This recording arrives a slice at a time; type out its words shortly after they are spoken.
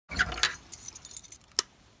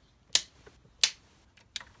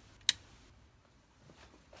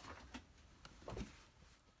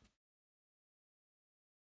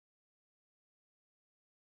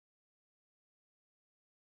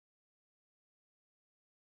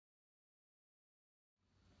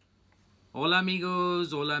Hola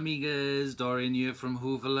amigos, hola amigas, Dorian here from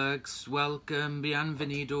Hooverlux. Welcome,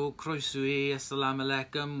 bienvenido, croeso, assalamu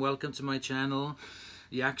alaikum, welcome to my channel,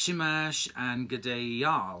 Yakshimash and G'day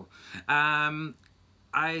y'all.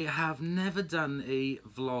 I have never done a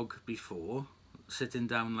vlog before, sitting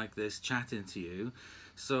down like this, chatting to you,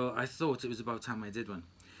 so I thought it was about time I did one.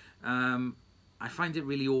 I find it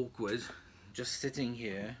really awkward, just sitting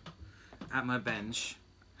here at my bench,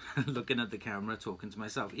 looking at the camera, talking to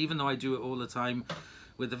myself. Even though I do it all the time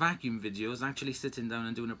with the vacuum videos, actually sitting down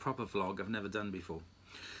and doing a proper vlog I've never done before.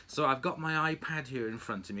 So I've got my iPad here in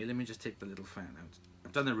front of me. Let me just take the little fan out.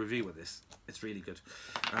 I've done a review of this. It's really good.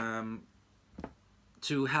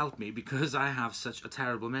 To help me, because I have such a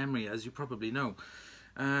terrible memory, as you probably know.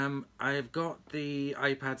 I've got the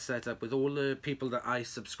iPad set up with all the people that I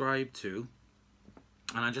subscribe to,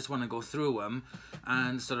 and I just want to go through them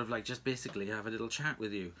and sort of like just basically have a little chat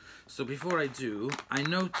with you. So before I do, I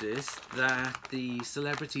noticed that the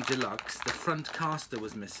Celebrity Deluxe, the front caster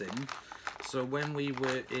was missing. So when we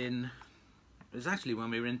were in, it was actually when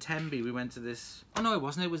we were in Tenby, we went to this, oh no it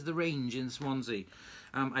wasn't, it was the Range in Swansea.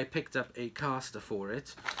 I picked up a caster for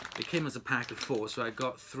it. It came as a pack of 4, so I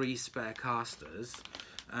got 3 spare casters,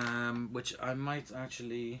 which I might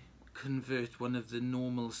actually convert one of the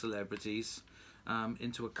normal celebrities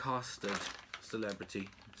into a castered celebrity.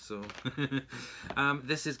 So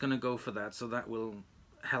this is going to go for that, so that will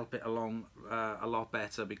help it along a lot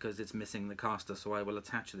better because it's missing the caster, so I will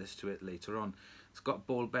attach this to it later on. It's got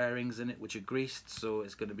ball bearings in it which are greased, so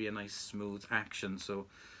it's going to be a nice smooth action, so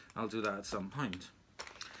I'll do that at some point.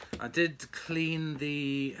 I did clean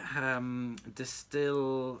the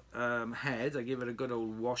Distill head. I gave it a good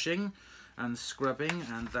old washing and scrubbing,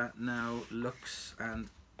 and that now looks and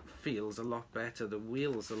feels a lot better. The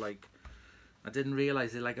wheels are like, I didn't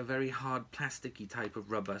realise they're like a very hard plasticky type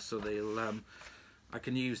of rubber, so they'll I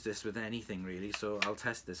can use this with anything really, so I'll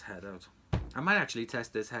test this head out. I might actually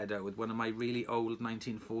test this head out with one of my really old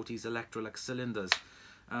 1940s Electrolux cylinders.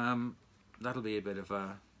 That'll be a bit of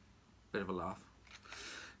a laugh.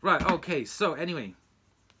 Right, okay, so anyway,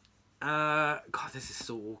 God, this is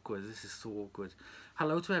so awkward,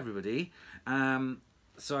 Hello to everybody.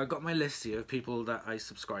 So I got my list here of people that I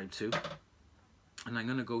subscribe to, and I'm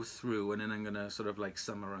going to go through and then I'm going to sort of like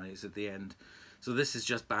summarize at the end. So this is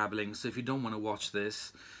just babbling, so if you don't want to watch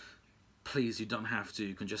this, please, you don't have to.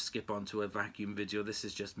 You can just skip on to a vacuum video. This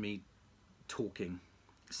is just me talking.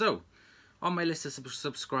 So, on my list of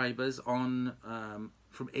subscribers on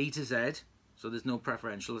from A to Z, so there's no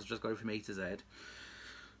preferential, it's just going from A to Z.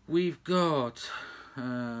 We've got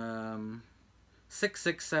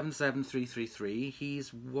 6677333.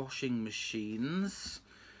 He's washing machines.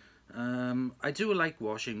 I do like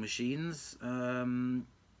washing machines.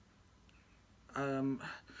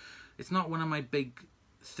 It's not one of my big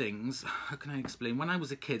things. How can I explain? When I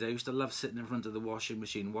was a kid, I used to love sitting in front of the washing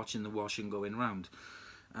machine, watching the washing going round.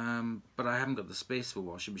 But I haven't got the space for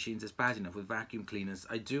washing machines. It's bad enough with vacuum cleaners.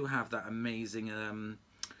 I do have that amazing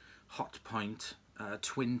Hotpoint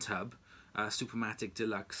twin tub, Supermatic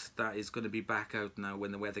Deluxe, that is going to be back out now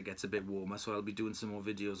when the weather gets a bit warmer, so I'll be doing some more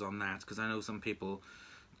videos on that, because I know some people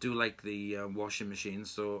do like the washing machine,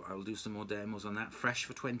 so I'll do some more demos on that. Fresh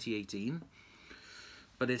for 2018,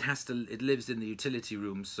 but it lives in the utility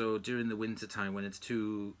room, so during the winter time when it's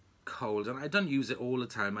too cold, and I don't use it all the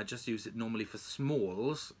time, I just use it normally for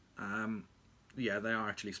smalls. Yeah, they are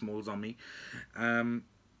actually smalls on me, and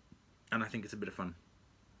I think it's a bit of fun.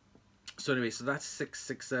 So anyway, so that's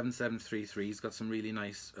 66773. He's got some really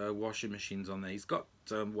nice washing machines on there. He's got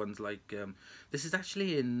ones like, this is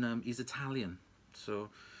actually in, he's Italian,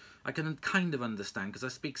 so I can kind of understand because I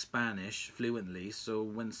speak Spanish fluently, so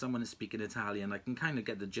when someone is speaking Italian, I can kind of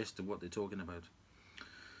get the gist of what they're talking about.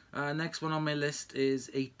 Next one on my list is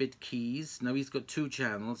 8-Bit Keys. Now he's got 2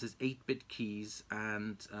 channels. There's 8-Bit Keys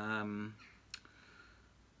and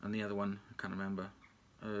the other one, I can't remember.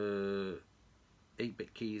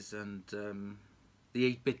 8-Bit Keys and the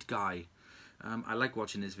 8-Bit Guy. I like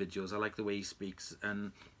watching his videos. I like the way he speaks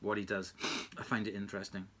and what he does. I find it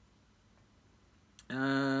interesting.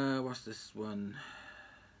 What's this one?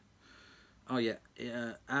 Oh yeah,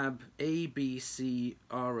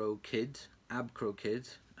 ABCRO Kid, Abcro Kid.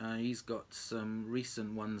 He's got some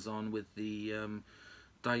recent ones on with the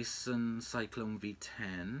Dyson Cyclone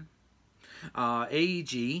V10.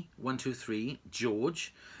 AEG123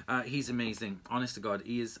 George, he's amazing, honest to God.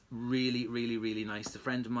 He is really nice, a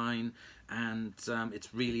friend of mine, and it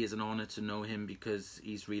really is an honor to know him because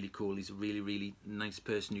he's really cool. He's a really nice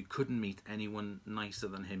person. You couldn't meet anyone nicer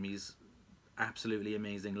than him. He's absolutely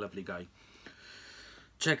amazing, lovely guy.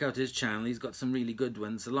 check out his channel. He's got some really good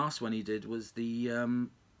ones. The last one he did was the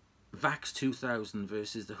Vax 2000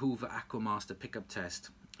 versus the Hoover Aquamaster pickup test.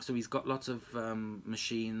 So he's got lots of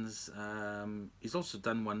machines. He's also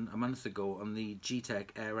done one a month ago on the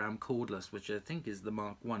G-Tech AirArm Cordless, which I think is the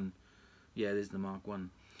Mark 1. Yeah, it is the Mark 1.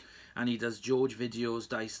 And he does George videos,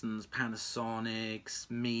 Dysons, Panasonics,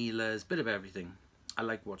 Miele's, bit of everything. I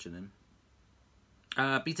like watching him.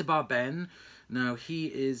 Beta Bar Ben. Now, he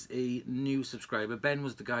is a new subscriber. Ben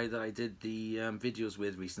was the guy that I did the videos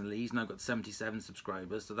with recently. He's now got 77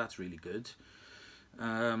 subscribers, so that's really good.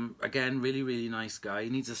 Again, really, really nice guy. He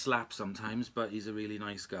needs a slap sometimes, but he's a really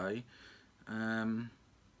nice guy.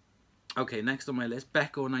 Okay, next on my list,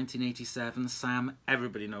 Becco 1987. Sam,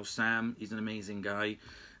 everybody knows Sam. He's an amazing guy.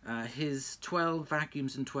 His 12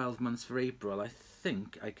 vacuums in 12 months for April, I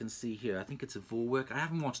think I can see here. I think it's a Vorwerk. I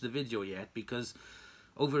haven't watched the video yet because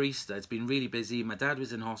over Easter it's been really busy. My dad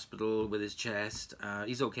was in hospital with his chest.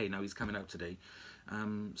 He's okay now, he's coming out today.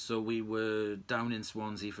 So we were down in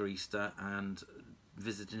Swansea for Easter and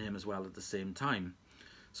visiting him as well at the same time.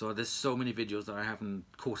 So there's so many videos that I haven't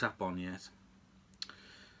caught up on yet.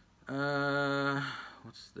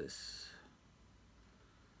 What's this?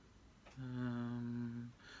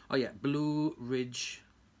 Oh yeah, Blue Ridge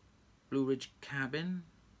Cabin.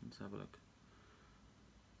 Let's have a look.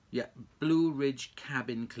 Yeah, Blue Ridge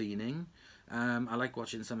Cabin Cleaning. I like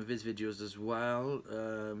watching some of his videos as well.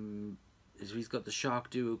 He's got the Shark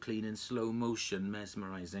Duo clean in slow motion,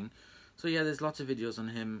 mesmerizing. So yeah, there's lots of videos on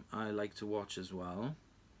him I like to watch as well.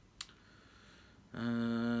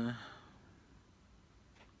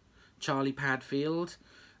 Charlie Padfield.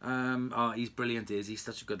 Oh, he's brilliant, he's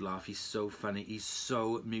such a good laugh. He's so funny. He's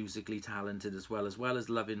so musically talented as well as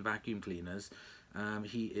loving vacuum cleaners.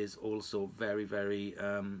 He is also very, very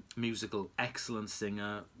musical, excellent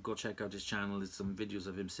singer. Go check out his channel. There's some videos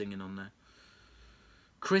of him singing on there.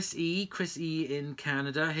 Chris E in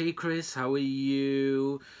Canada. Hey Chris, how are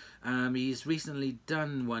you? He's recently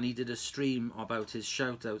done one. He did a stream about his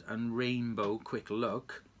shout out and Rainbow quick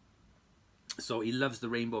look. So he loves the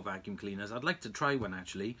Rainbow vacuum cleaners. I'd like to try one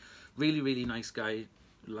actually. Really, really nice guy.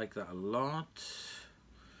 Like that a lot.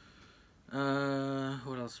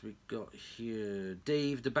 What else we got here?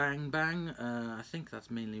 Dave the Bang Bang. I think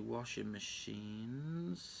that's mainly washing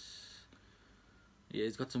machines. Yeah,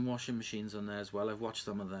 he's got some washing machines on there as well. I've watched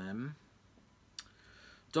some of them.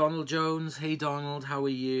 Donald Jones. Hey Donald, how are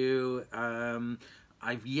you?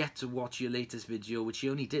 I've yet to watch your latest video, which he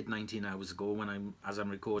only did 19 hours ago as I'm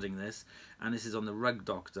recording this, and this is on the Rug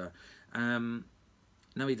Doctor. Now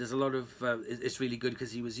he does a lot of, it's really good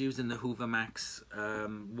because he was using the Hoover Max,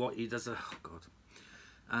 what he does, oh god,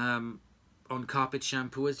 on carpet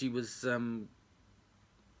shampooers. He was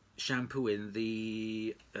shampooing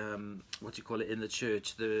the, what do you call it, in the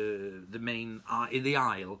church, the main, in the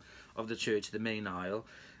aisle of the church, the main aisle.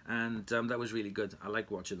 And that was really good. I like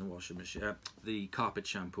watching the washing machine, the carpet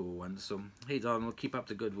shampoo one. So, hey Donald, keep up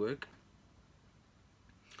the good work.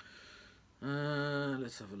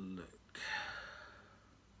 Let's have a look.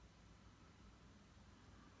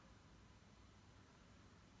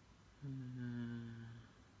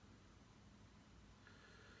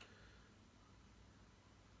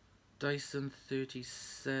 Dyson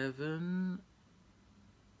 37.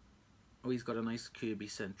 Oh, he's got a nice Kirby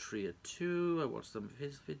Centria too. I watched some of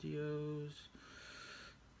his videos.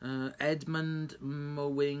 Edmund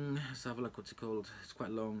Mowing. Let's have a look. What's it called? It's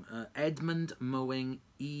quite long. Edmund Mowing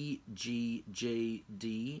EGJD.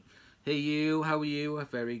 Hey you, how are you?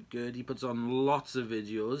 Very good. He puts on lots of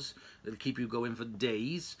videos. It'll keep you going for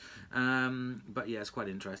days. But yeah, it's quite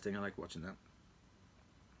interesting. I like watching that.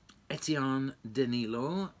 Etienne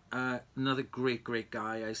Danilo, another great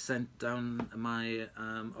guy. I sent down my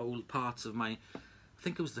old parts of my, I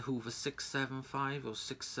think it was the Hoover 675 or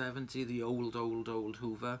 670, the old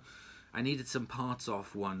Hoover. I needed some parts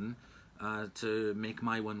off one to make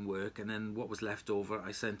my one work, and then what was left over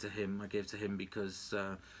I sent to him. I gave to him because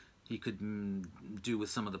he could do with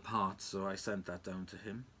some of the parts, so I sent that down to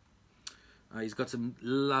him. He's got some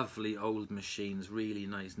lovely old machines, really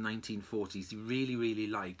nice, 1940s. He really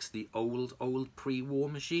likes the old pre-war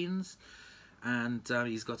machines. And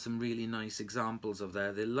he's got some really nice examples of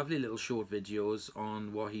there. They're lovely little short videos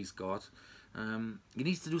on what he's got. He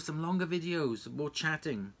needs to do some longer videos, more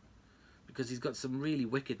chatting. Because he's got some really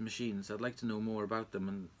wicked machines. I'd like to know more about them.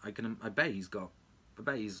 And I bet he's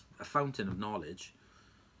a fountain of knowledge.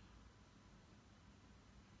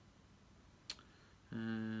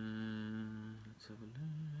 Let's have a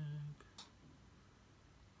look.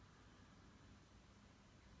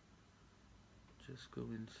 Just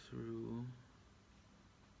going through.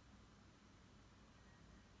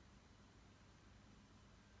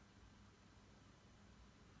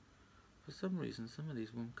 For some reason some of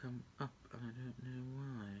these won't come up, and I don't know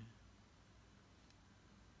why.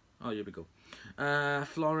 Oh, here we go.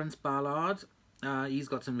 Florence Ballard. He's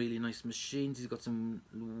got some really nice machines. He's got some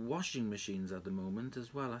washing machines at the moment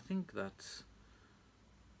as well. I think that's...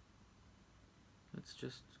 Let's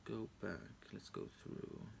just go back. Let's go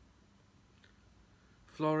through.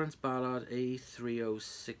 Florence Ballard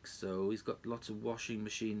A3060. He's got lots of washing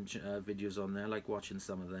machine videos on there. I like watching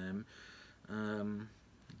some of them.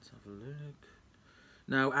 Let's have a look.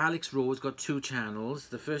 Now, Alex Rowe's got 2 channels.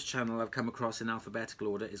 The first channel I've come across in alphabetical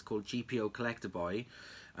order is called GPO Collector Boy.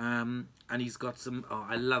 And he's got some... Oh,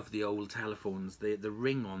 I love the old telephones. The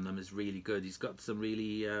ring on them is really good. He's got some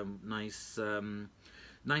really nice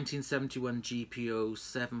 1971 GPO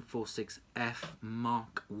 746F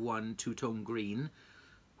Mark 1 two-tone green.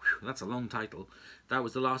 Whew, that's a long title. That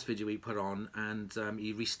was the last video he put on, and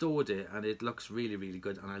he restored it, and it looks really, really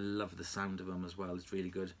good. And I love the sound of him as well. It's really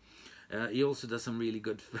good. He also does some really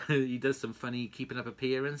good... he does some funny keeping up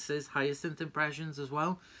appearances, Hyacinth impressions as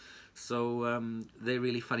well. So they're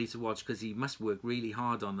really funny to watch, because he must work really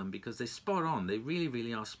hard on them, because they're spot on. They really,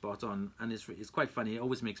 really are spot on, and it's quite funny. It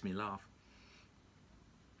always makes me laugh.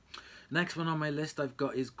 Next one on my list I've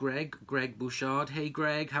got is Greg Bouchard. Hey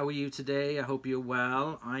Greg, how are you today? I hope you're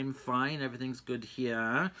well. I'm fine. Everything's good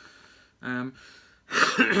here. Now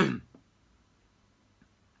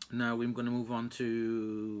we're going to move on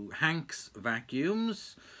to Hank's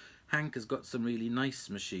Vacuums. Hank has got some really nice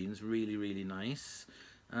machines, really, really nice.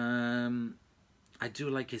 I do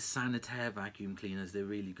like his Sanitaire vacuum cleaners, they're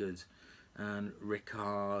really good. And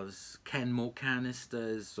Ricard's, Kenmore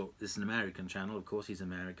Canisters, so it's an American channel, of course he's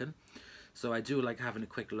American. So I do like having a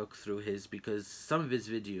quick look through his, because some of his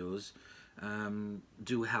videos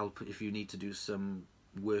do help if you need to do some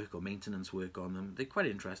work or maintenance work on them. They're quite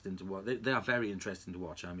interesting to watch. They are very interesting to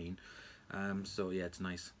watch, I mean. So yeah, it's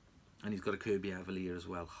nice. And he's got a Kirby Avalier as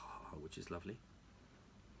well, which is lovely.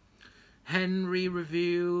 Henry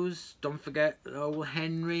Reviews, don't forget, oh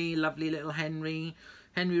Henry, lovely little Henry.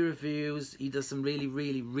 Henry Reviews, he does some really,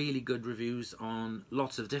 really, really good reviews on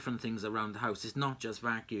lots of different things around the house. It's not just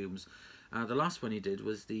vacuums. The last one he did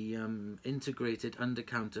was the integrated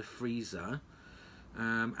under-counter freezer.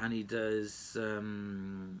 And he does,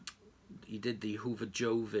 he did the Hoover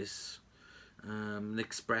Jovis,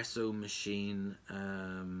 Nespresso machine,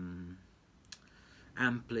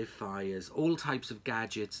 amplifiers, all types of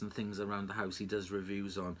gadgets and things around the house he does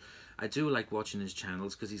reviews on. I do like watching his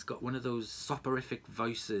channels, because he's got one of those soporific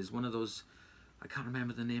voices, one of those, I can't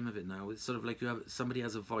remember the name of it now. It's sort of like you have, somebody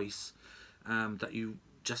has a voice that you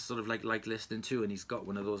just sort of like listening to, and he's got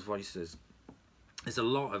one of those voices. There's a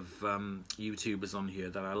lot of YouTubers on here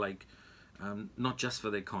that I like, not just for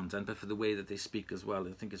their content, but for the way that they speak as well.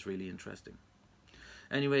 I think it's really interesting.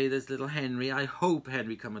 Anyway, there's little Henry. I hope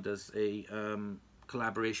Henry does a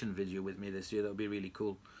collaboration video with me this year. That would be really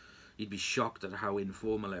cool. You'd be shocked at how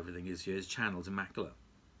informal everything is here. His channel's immaculate.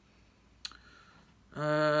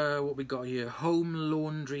 What we got here? Home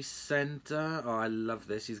Laundry Center. Oh, I love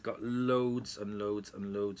this. He's got loads and loads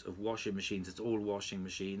and loads of washing machines. It's all washing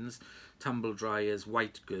machines, tumble dryers,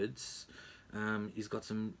 white goods. He's got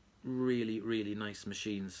some really, really nice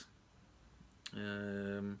machines.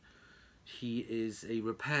 He is a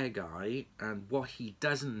repair guy, and what he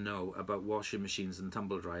doesn't know about washing machines and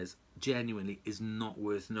tumble dryers genuinely is not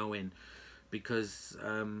worth knowing, because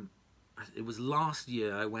it was last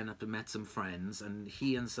year I went up and met some friends, and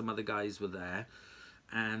he and some other guys were there,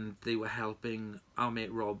 and they were helping our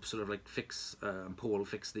mate Rob sort of like fix, and Paul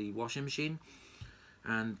fix the washing machine,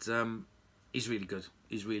 and he's really good.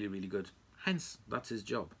 He's really, really good. Hence, that's his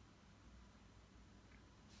job.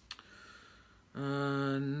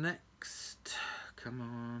 Next, come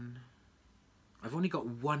on. I've only got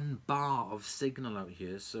 1 bar of signal out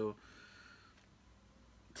here, so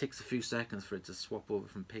it takes a few seconds for it to swap over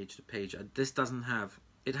from page to page. This doesn't have,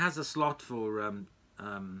 it has a slot for an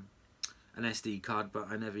SD card, but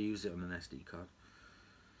I never use it on an SD card.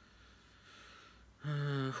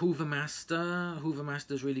 Hoover Master. Hoover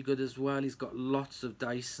Master's really good as well. He's got lots of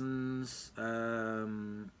Dysons.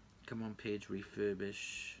 Come on, page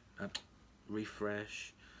refurbish.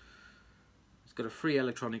 Refresh. He's got a free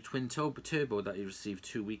electronic twin turbo that he received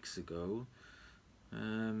 2 weeks ago.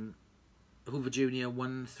 Hoover Junior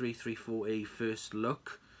 1334A First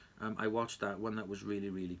Look. I watched that one. That was really,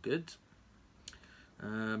 really good.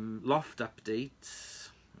 Loft updates.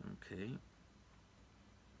 Okay.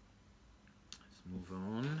 Let's move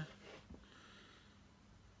on.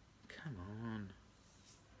 Come on.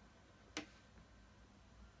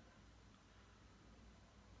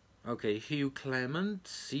 Okay, Hugh Clement,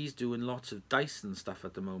 he's doing lots of Dyson stuff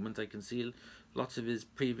at the moment. I can see lots of his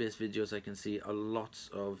previous videos. I can see a lot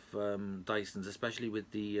of Dysons, especially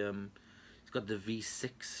with the he's got the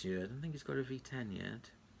V6 here. I don't think he's got a V10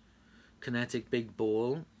 yet. Kinetic Big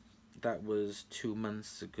Ball, that was 2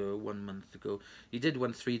 months ago, 1 month ago. He did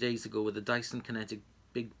one 3 days ago with the Dyson Kinetic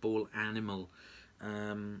Big Ball Animal.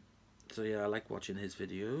 So yeah, I like watching his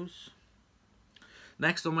videos.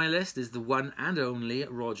 Next on my list is the one and only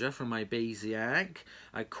Roger from iBasiac.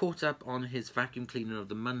 I caught up on his vacuum cleaner of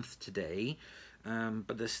the month today,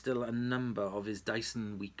 but there's still a number of his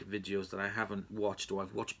Dyson Week videos that I haven't watched, or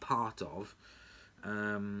I've watched part of.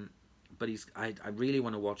 But I really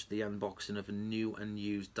want to watch the unboxing of a new and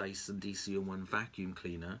used Dyson DC01 vacuum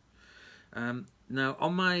cleaner. Now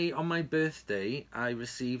on my birthday, I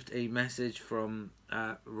received a message from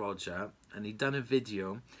Roger, and he'd done a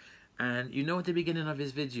video. And you know at the beginning of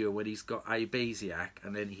his video when he's got iBasiac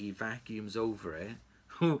and then he vacuums over it,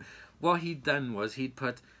 what he'd done was he'd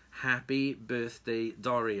put Happy Birthday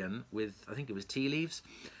Dorian with, I think it was tea leaves.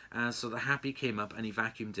 So the Happy came up and he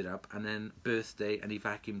vacuumed it up, and then Birthday and he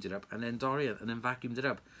vacuumed it up, and then Dorian and then vacuumed it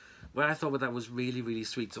up. Well, I thought that was really, really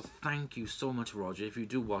sweet. So thank you so much, Roger. If you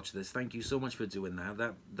do watch this, thank you so much for doing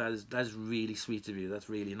that. That's really sweet of you. That's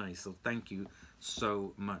really nice. So thank you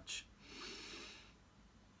so much.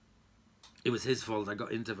 It was his fault I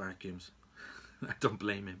got into vacuums. I don't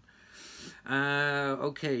blame him.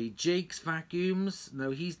 Okay, Jake's Vacuums. No,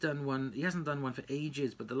 he's done one. He hasn't done one for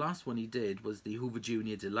ages, but the last one he did was the Hoover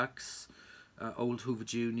Junior Deluxe. Old Hoover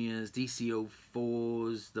Juniors,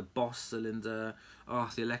 DC04s, the Boss cylinder, the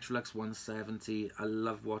Electrolux 170. I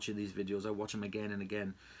love watching these videos. I watch them again and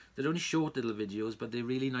again. They're only short little videos, but they're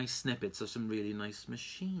really nice snippets of some really nice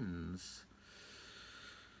machines.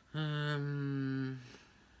 Let's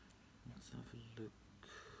have a look.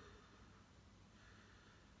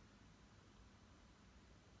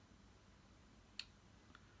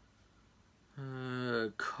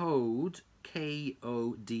 Code,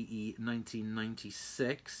 KODE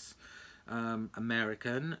 1996,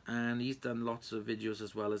 American, and he's done lots of videos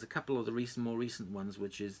as well as a couple of the more recent ones,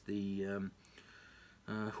 which is the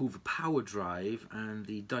Hoover Power Drive and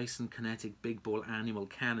the Dyson Kinetic Big Ball Animal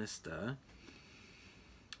Canister.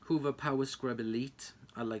 Hoover Power Scrub Elite,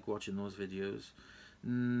 I like watching those videos.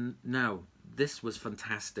 Now, this was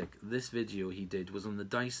fantastic. This video he did was on the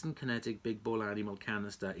Dyson Kinetic Big Ball Animal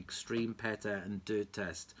Canister Extreme Pet Air and Dirt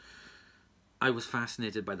Test. I was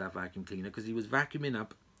fascinated by that vacuum cleaner because he was vacuuming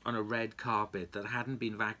up on a red carpet that hadn't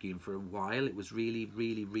been vacuumed for a while. It was really,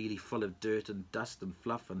 really, really full of dirt and dust and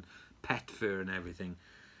fluff and pet fur and everything.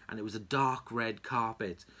 And it was a dark red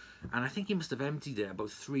carpet. And I think he must have emptied it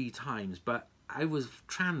about 3 times, but I was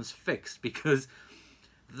transfixed because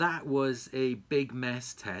that was a big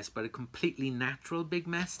mess test, but a completely natural big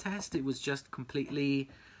mess test. It was just completely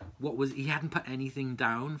he hadn't put anything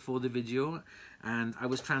down for the video, and I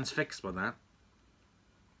was transfixed by that.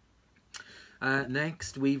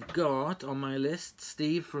 Next we've got on my list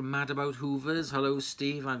Steve from Mad About Hoovers. Hello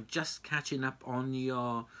Steve, I'm just catching up on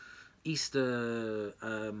your Easter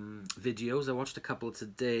videos. I watched a couple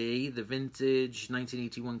today. The vintage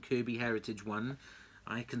 1981 Kirby Heritage one.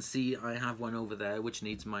 I can see I have one over there which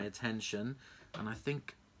needs my attention, and I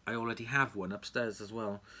think I already have one upstairs as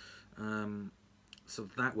well. So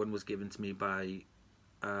that one was given to me by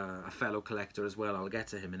a fellow collector as well. I'll get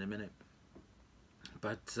to him in a minute.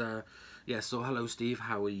 But yeah, so hello Steve,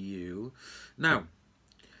 how are you? Now,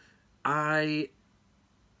 as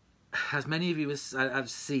many of you have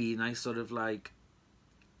seen, I sort of like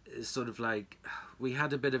we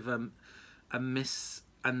had a bit of a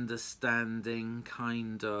misunderstanding,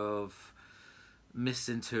 kind of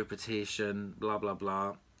misinterpretation, blah blah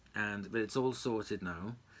blah, but it's all sorted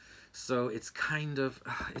now. So it's kind of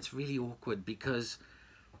it's really awkward because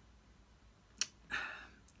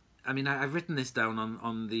I mean I've written this down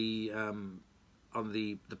on the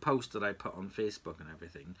post that I put on Facebook and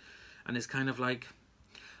everything, and it's kind of like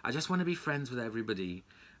I just want to be friends with everybody.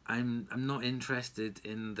 I'm not interested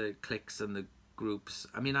in the cliques and the groups.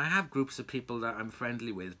 I mean, I have groups of people that I'm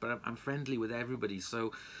friendly with, but I'm friendly with everybody.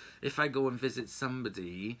 So if I go and visit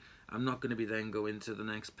somebody, I'm not going to be then going to the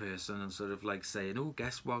next person and sort of like saying, oh,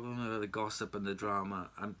 guess what, the gossip and the drama.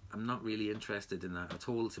 I'm not really interested in that at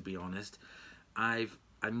all, to be honest. I'm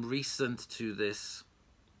recent to this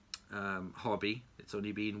hobby. It's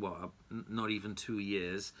only been, what, not even 2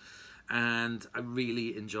 years. And I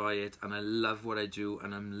really enjoy it, and I love what I do,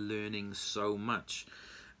 and I'm learning so much.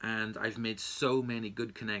 And I've made so many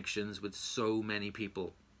good connections with so many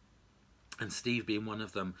people, and Steve being one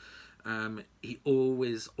of them. He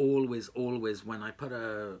always, when I put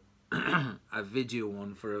a a video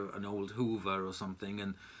on for an old Hoover or something,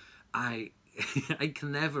 and I I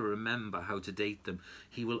can never remember how to date them.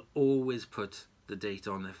 He will always put the date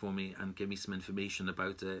on there for me and give me some information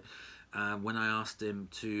about it. When I asked him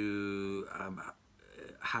to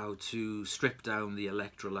how to strip down the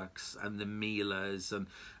Electrolux and the Miele's, and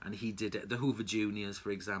he did it, the Hoover Juniors,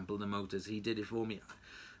 for example, the motors, he did it for me.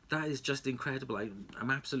 That is just incredible.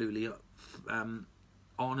 I'm absolutely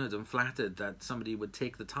honoured and flattered that somebody would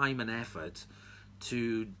take the time and effort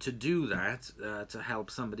to do that, to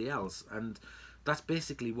help somebody else, and that's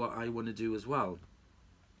basically what I want to do as well.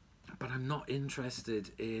 But I'm not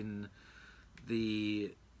interested in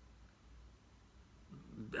the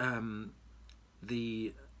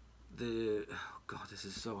oh God, this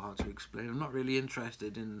is so hard to explain. I'm not really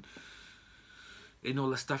interested in all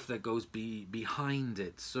the stuff that goes behind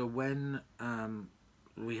it. So when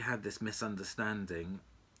we had this misunderstanding,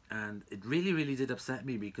 and it really did upset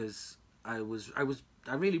me, because I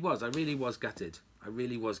really was gutted. I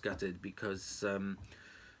really was gutted, because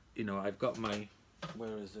you know, I've got my,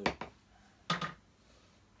 where is it?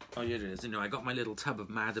 Oh, here it is. You know, I got my little tub of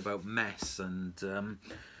Mad About Mess, and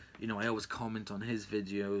you know, I always comment on his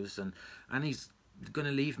videos, and he's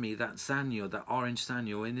gonna leave me that Sanyo, that orange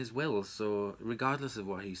Sanyo, in his will. So regardless of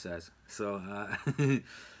what he says, so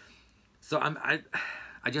so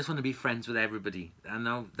I just want to be friends with everybody. I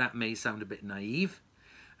know that may sound a bit naive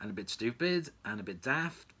and a bit stupid and a bit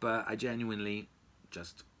daft, but I genuinely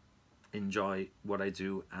just enjoy what I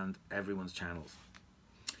do and everyone's channels.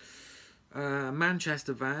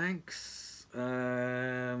 Manchester Vags.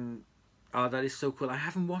 Oh, that is so cool. I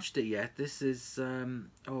haven't watched it yet. This is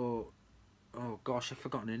oh gosh, I've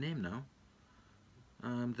forgotten her name now.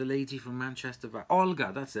 The lady from Manchester Vags,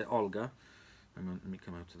 Olga. That's it, Olga. Hang on, let me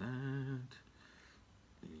come out to that.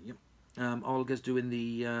 Yep. Olga's doing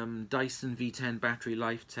the Dyson V10 battery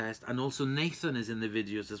life test, and also Nathan is in the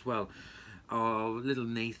videos as well. Oh, little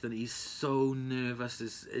Nathan, he's so nervous,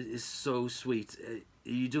 is so sweet.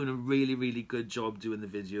 You're doing a really good job doing the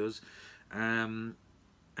videos, and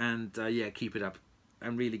yeah, keep it up.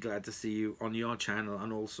 I'm really glad to see you on your channel,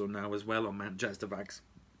 and also now as well on Manchester Vags.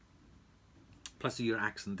 Plus your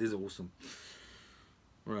accent is awesome.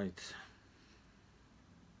 Right.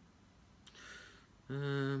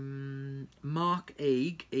 Mark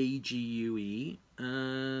Ague, A-G-U-E,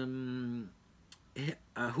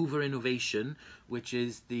 Hoover Innovation, which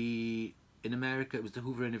is the, in America it was the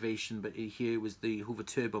Hoover Innovation, but here it was the Hoover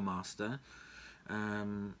Turbo Master,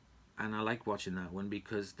 and I like watching that one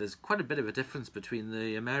because there's quite a bit of a difference between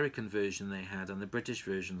the American version they had and the British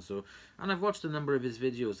version. So, and I've watched a number of his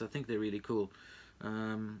videos. I think they're really cool.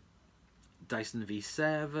 Dyson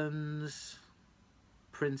V7s,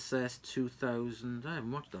 Princess 2000. I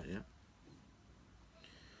haven't watched that yet.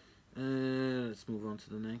 Let's move on to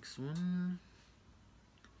the next one.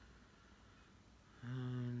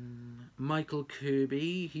 Michael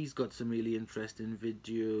Kirby, he's got some really interesting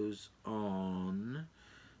videos on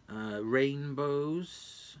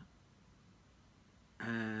rainbows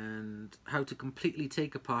and how to completely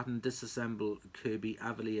take apart and disassemble Kirby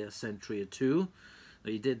Avalier Centria 2.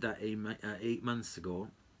 He did that 8 months ago,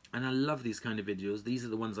 and I love these kind of videos. These are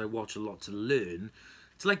the ones I watch a lot to learn.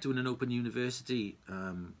 It's like doing an Open University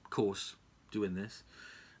course, doing this,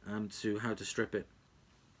 to how to strip it.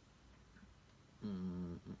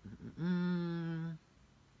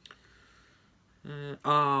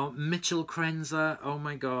 Mitchell Krenzer, oh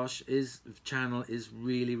my gosh, his channel is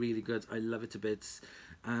really good. I love it to bits.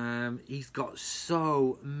 He's got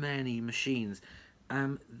so many machines.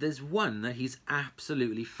 There's one that he's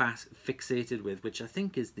absolutely fixated with, which I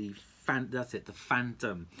think is the the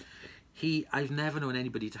Phantom. I've never known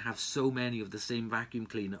anybody to have so many of the same vacuum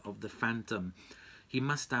cleaner of the Phantom. He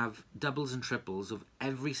must have doubles and triples of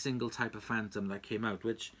every single type of Phantom that came out,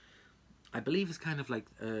 which I believe is kind of like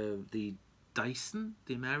the Dyson,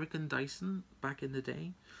 the American Dyson back in the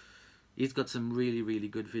day. He's got some really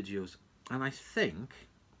good videos, and I think,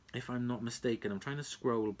 if I'm not mistaken, I'm trying to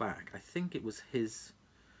scroll back, I think it was his,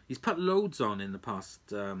 he's put loads on in the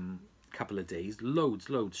past couple of days, loads,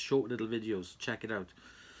 short little videos, check it out.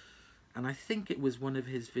 And I think it was one of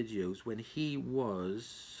his videos when he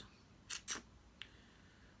was,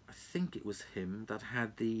 I think it was him that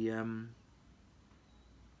had the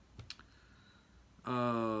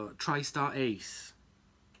TriStar Ace.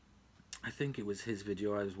 I think it was his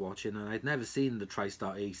video I was watching, and I'd never seen the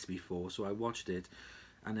TriStar Ace before, so I watched it,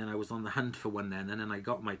 and then I was on the hunt for one then, and then I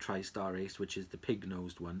got my TriStar Ace, which is the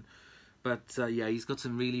pig-nosed one. But yeah, he's got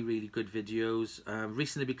some really good videos.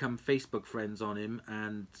 Recently become Facebook friends on him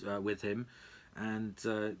and with him, and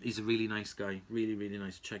he's a really nice guy, really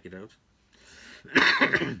nice. Check it out.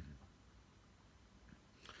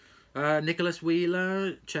 Nicholas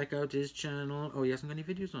Wheeler, check out his channel. Oh, he hasn't got any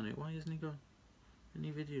videos on it. Why hasn't he got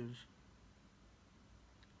any videos?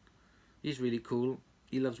 He's really cool.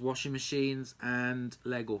 He loves washing machines and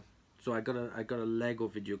Lego. So I got a Lego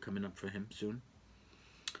video coming up for him soon.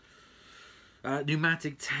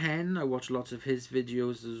 Pneumatic 10, I watch lots of his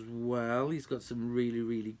videos as well. He's got some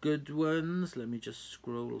really good ones. Let me just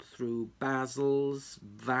scroll through. Basil's,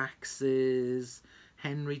 Vax's,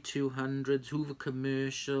 Henry 200s, Hoover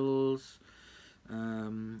commercials,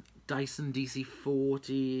 Dyson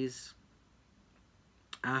DC40s,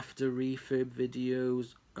 after refurb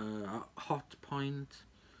videos, Hot Point,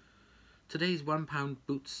 today's £1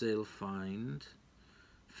 boot sale find,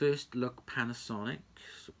 first look Panasonic,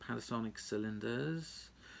 so Panasonic cylinders.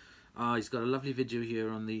 He's got a lovely video here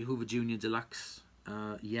on the Hoover Junior Deluxe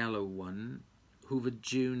yellow one, Hoover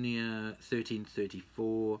Junior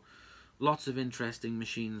 1334. Lots of interesting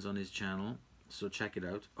machines on his channel, so check it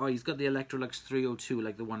out. Oh, he's got the Electrolux 302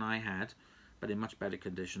 like the one I had, but in much better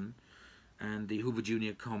condition. And the Hoover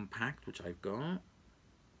Junior Compact, which I've got.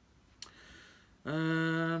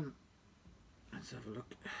 Let's have a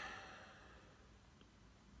look.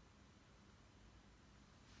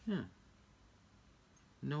 Yeah.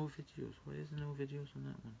 No videos. Why is there no videos on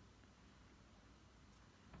that one?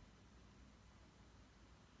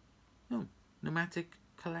 No. Pneumatic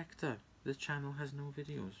Collector. This channel has no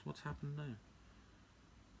videos. What's happened there?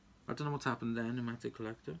 I don't know what's happened there, Pneumatic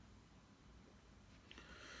Collector.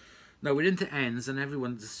 Now we're into ends, and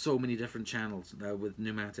there's so many different channels now with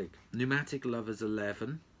Pneumatic. Pneumatic Lovers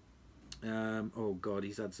 11. Oh god,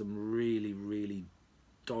 he's had some really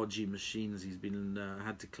dodgy machines he's been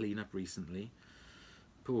had to clean up recently.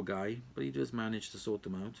 Poor guy, but he does manage to sort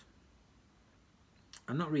them out.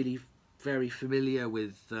 I'm not really very familiar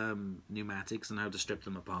with pneumatics and how to strip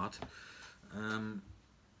them apart. Let's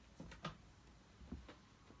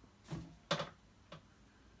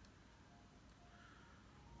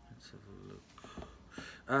have a look.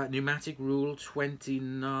 Pneumatic Rule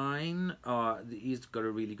 29. He's got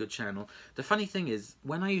a really good channel. The funny thing is,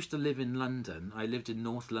 when I used to live in London, I lived in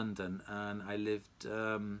North London, and I lived,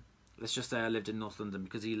 let's just say I lived in North London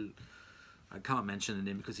because I can't mention the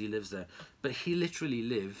name because he lives there, but he literally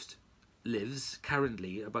lives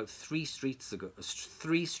currently about 3 streets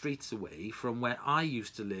away from where I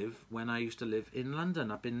used to live when I used to live in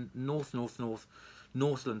London, up in North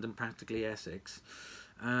London, practically Essex,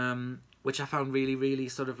 which I found really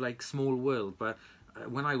sort of like small world. But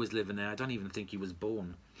when I was living there, I don't even think he was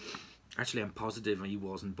born. Actually, I'm positive he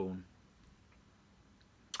wasn't born.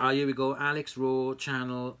 Here we go. Alex Raw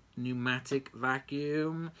channel, Pneumatic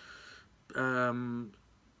Vacuum.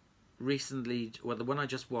 Recently, well, the one I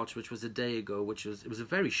just watched, which was a day ago, it was a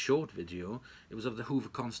very short video. It was of the Hoover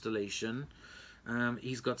Constellation.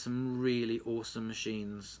 He's got some really awesome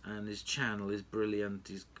machines, and his channel is brilliant.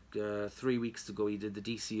 He's 3 weeks ago he did the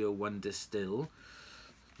DC01 Distill,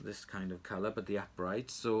 this kind of color, but the upright.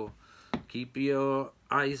 So keep your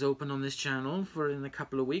eyes open on this channel for in a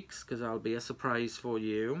couple of weeks, because I'll be a surprise for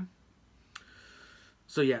you.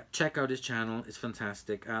 So yeah, check out his channel. It's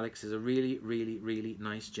fantastic. Alex is a really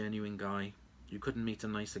nice, genuine guy. You couldn't meet a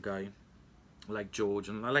nicer guy, like George,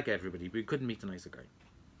 and I like everybody, but you couldn't meet a nicer guy.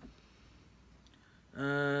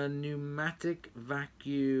 Pneumatic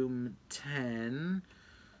Vacuum 10.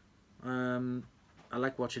 I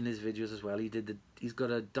like watching his videos as well. He's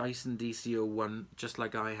got a Dyson DC01, just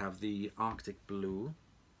like I have, the Arctic Blue.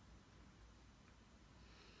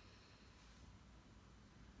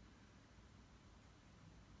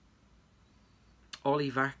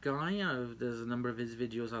 Ollie Vac guy, there's a number of his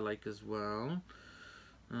videos I like as well.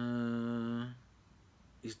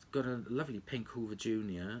 He's got a lovely pink Hoover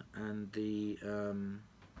Junior and the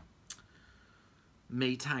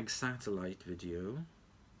Maytag satellite video.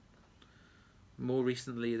 More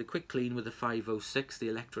recently, the quick clean with the 506, the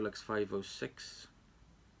Electrolux 506.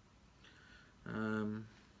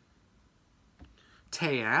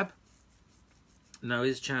 Tayab. Now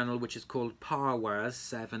his channel, which is called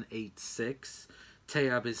Parwaz786.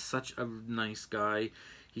 Tayab is such a nice guy.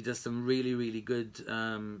 He does some really good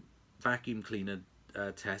vacuum cleaner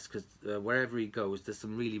tests, because wherever he goes, there's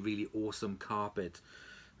some really awesome carpet,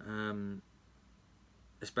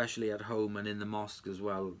 especially at home and in the mosque as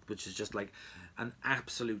well, which is just like an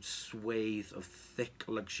absolute swathe of thick,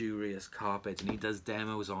 luxurious carpet. And he does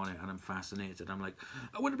demos on it, and I'm fascinated. I'm like,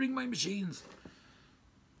 I want to bring my machines.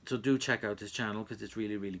 So do check out his channel, because it's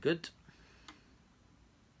really good.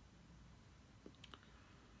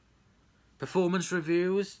 Performance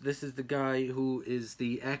reviews. This is the guy who is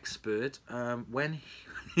the expert.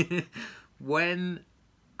 When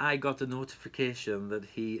I got the notification that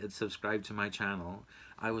he had subscribed to my channel,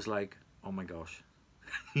 I was like, oh my gosh.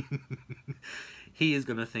 He is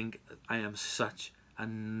going to think I am such a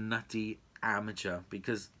nutty amateur,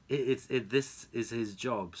 because this is his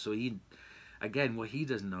job. So he, again, what he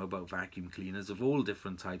doesn't know about vacuum cleaners of all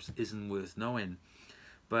different types isn't worth knowing.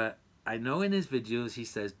 But I know in his videos he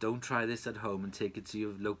says, don't try this at home and take it to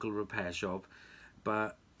your local repair shop.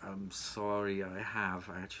 But I'm sorry, I have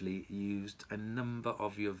actually used a number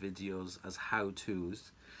of your videos as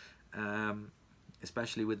how-tos,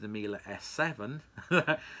 especially with the Miele S7.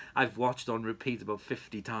 I've watched on repeat about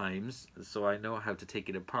 50 times, so I know how to take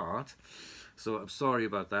it apart. So I'm sorry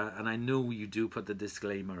about that, and I know you do put the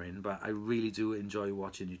disclaimer in, but I really do enjoy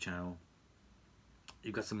watching your channel.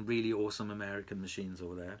 You've got some really awesome American machines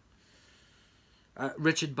over there.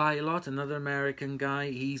 Richard Bylot, another American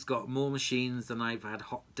guy, he's got more machines than I've had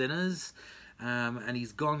hot dinners, and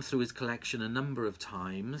he's gone through his collection a number of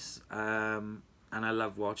times, and I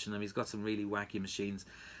love watching him. He's got some really wacky machines,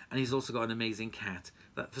 and he's also got an amazing cat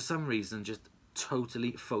that for some reason just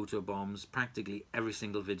totally photobombs practically every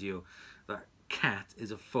single video. That cat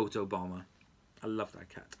is a photo bomber. I love that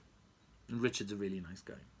cat. And Richard's a really nice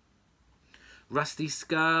guy. Rusty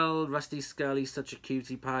Skull, he's such a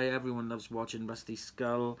cutie pie. Everyone loves watching Rusty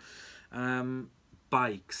Skull.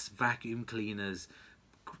 Bikes, vacuum cleaners,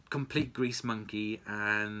 complete grease monkey,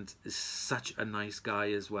 and is such a nice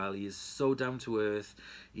guy as well. He is so down to earth.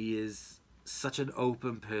 He is such an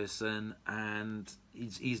open person, and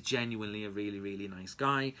he's genuinely a really, really nice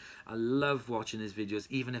guy. I love watching his videos,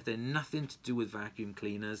 even if they're nothing to do with vacuum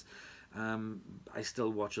cleaners. I still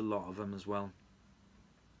watch a lot of them as well.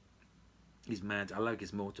 He's mad. I like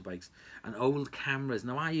his motorbikes and old cameras.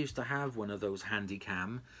 Now, I used to have one of those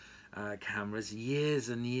Handycam cameras years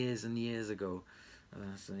and years and years ago.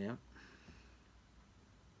 So yeah,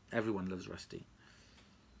 everyone loves Rusty.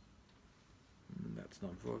 That's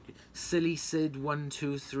not Vorky. Silly Sid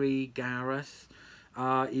 123 Gareth.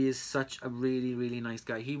 He is such a really, really nice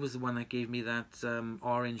guy. He was the one that gave me that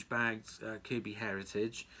orange bagged Kirby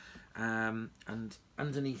Heritage. And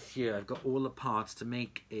underneath here, I've got all the parts to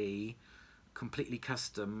make a completely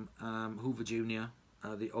custom Hoover Junior,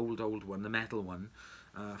 the old one, the metal one,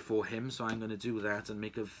 for him. So I'm going to do that and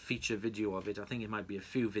make a feature video of it. I think it might be a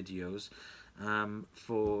few videos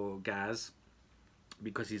for Gaz,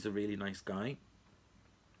 because he's a really nice guy.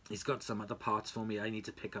 He's got some other parts for me I need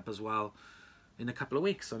to pick up as well in a couple of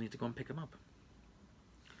weeks. So I need to go and pick him up.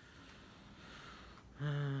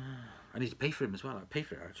 I need to pay for him as well. I pay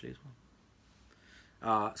for it actually as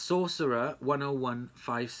well. Sorcerer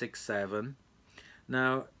 101567.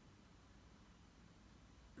 Now,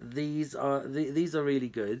 these are really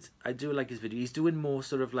good. I do like his video. He's doing more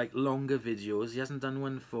sort of like longer videos. He hasn't done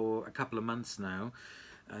one for a couple of months now,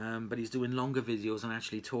 but he's doing longer videos and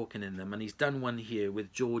actually talking in them. And he's done one here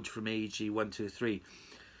with George from AG123.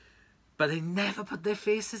 But they never put their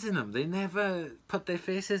faces in them. They never put their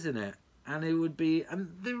faces in it. And it would be,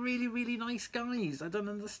 and they're really, really nice guys. I don't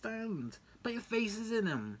understand. Put your faces in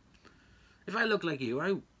them. If I look like you,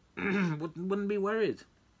 I wouldn't be worried.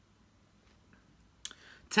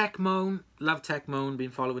 Techmoan, love Techmoan.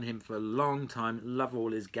 Been following him for a long time. Love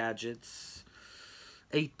all his gadgets.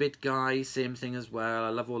 8-bit guy, same thing as well. I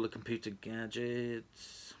love all the computer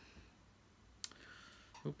gadgets.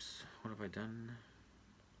 Oops, what have I done?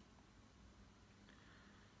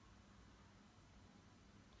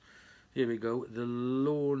 Here we go. The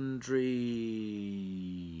laundry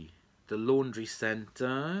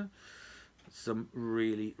center. Some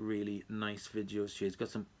really, really nice videos here. It's got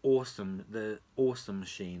some awesome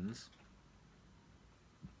machines.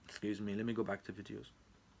 Excuse me, let me go back to videos.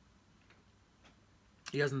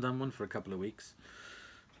 He hasn't done one for a couple of weeks.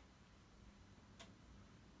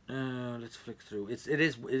 Let's flick through. It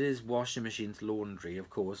is washing machines, laundry, of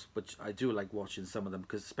course, but I do like watching some of them,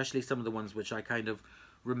 because especially some of the ones which I kind of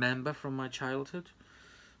remember from my childhood,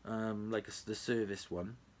 like the service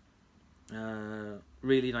one.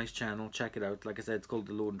 Really nice channel, check it out. Like I said, it's called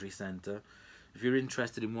The Laundry Center. If you're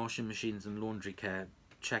interested in washing machines and laundry care,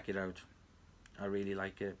 check it out. I really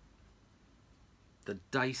like it. The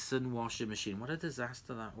Dyson washing machine, what a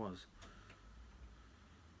disaster that was.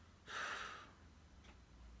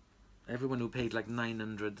 Everyone who paid like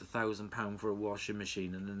 £900,000 for a washing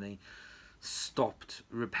machine, and then they stopped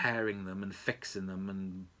repairing them and fixing them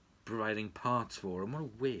and providing parts for them. What a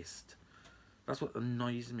waste. That's what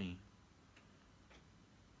annoys me.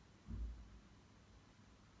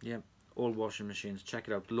 Yeah, all washing machines. Check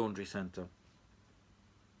it out, Laundry Center.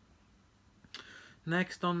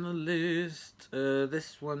 Next on the list,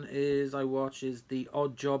 this one is the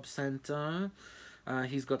Odd Job Center.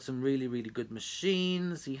 He's got some really, really good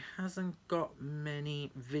machines. He hasn't got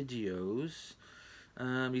many videos.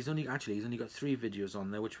 He's only got 3 videos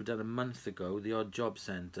on there, which were done a month ago. The Odd Job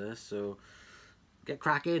Centre. So get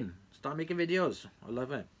cracking, start making videos. I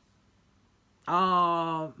love it.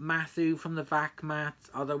 Oh, Matthew from the Vac Mat.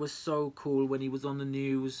 Oh, that was so cool when he was on the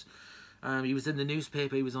news. He was in the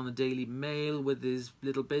newspaper, he was on the Daily Mail with his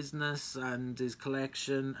little business and his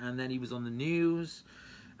collection, and then he was on the news.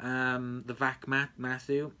 The Vac Mat,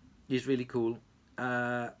 Matthew, he's really cool.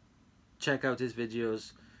 Check out his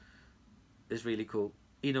videos, it's really cool.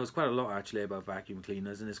 He knows quite a lot actually about vacuum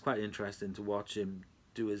cleaners, and it's quite interesting to watch him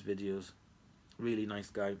do his videos. Really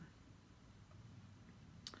nice guy.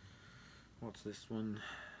 What's this one?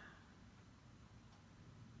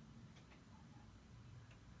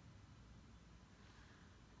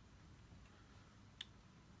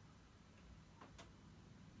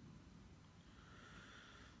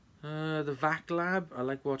 The Vac Lab. I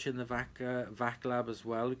like watching the Vac Lab as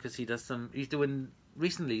well, because he does some. He's been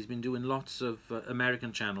doing lots of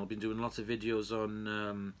American channel. Been doing lots of videos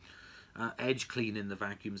on edge cleaning the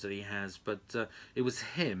vacuums that he has. But it was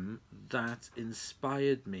him that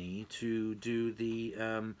inspired me to do the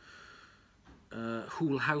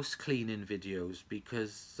whole house cleaning videos,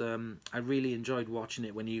 because I really enjoyed watching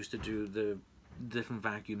it when he used to do the different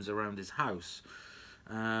vacuums around his house.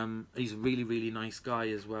 He's a really nice guy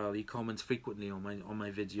as well. He comments frequently on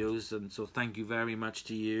my videos, and so thank you very much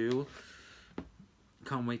to you.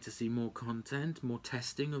 Can't wait to see more content, more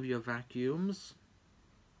testing of your vacuums.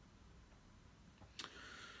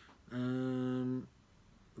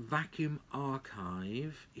 Vacuum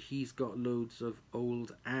Archive, he's got loads of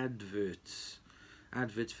old adverts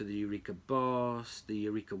for the Eureka Boss, the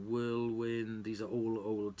Eureka Whirlwind. These are all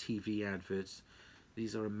old TV adverts.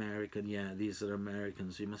 These are American, yeah, these are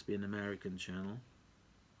American, so it must be an American channel.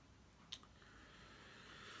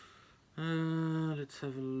 Let's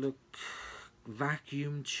have a look.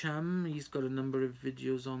 Vacuum Chum, he's got a number of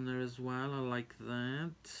videos on there as well. I like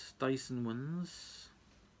that. Dyson ones.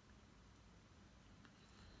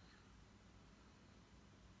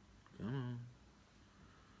 Come on.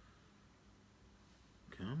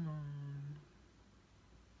 Come on.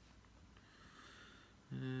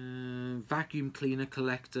 Vacuum cleaner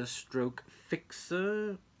collector stroke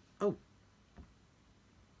fixer. Oh.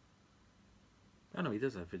 Oh no, he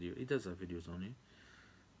does have video. He does have videos on here.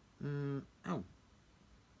 Oh.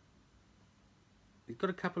 He's got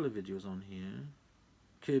a couple of videos on here.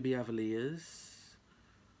 Kirby Avaliers.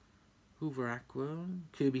 Hoover Aqua.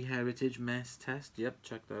 Kirby Heritage Mess Test. Yep,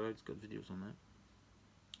 check that out. It's got videos on that.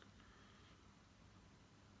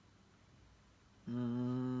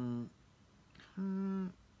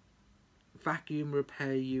 Vacuum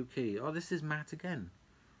Repair UK. Oh, this is Matt again.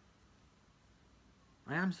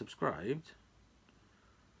 I am subscribed.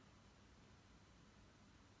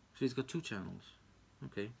 So he's got 2 channels.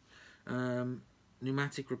 Okay.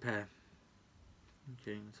 Pneumatic Repair.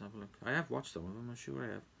 Okay, let's have a look. I have watched some of them, I'm sure I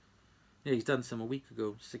have. Yeah, he's done some a week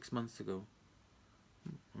ago, 6 months ago.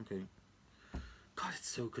 Okay. God, it's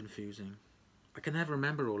so confusing. I can never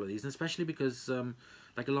remember all of these, and especially because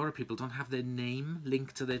like a lot of people don't have their name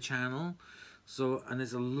linked to their channel. So, and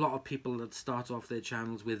there's a lot of people that start off their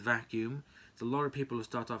channels with vacuum. There's a lot of people who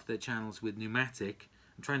start off their channels with pneumatic.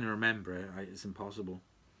 I'm trying to remember it, it's impossible.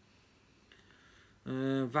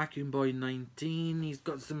 Vacuum Boy 19, he's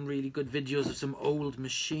got some really good videos of some old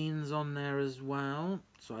machines on there as well,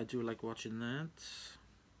 so I do like watching that.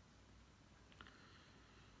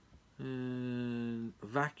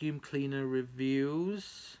 Vacuum cleaner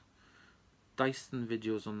reviews, Dyson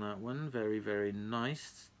videos on that one, very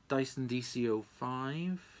nice. Dyson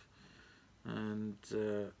DC-05 and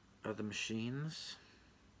other machines.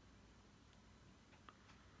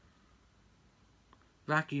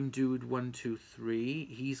 Vacuum Dude 123,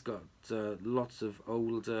 he's got lots of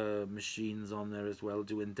old machines on there as well,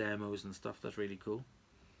 doing demos and stuff. That's really cool.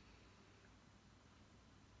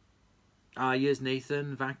 Here's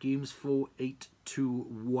Nathan, Vacuums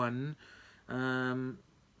 4821.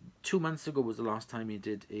 2 months ago was the last time he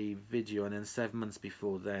did a video, and then 7 months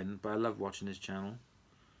before then, but I love watching his channel.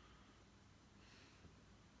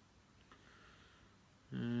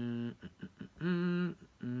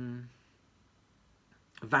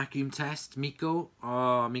 Vacuum Test, Miko.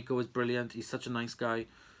 Oh, Miko is brilliant. He's such a nice guy.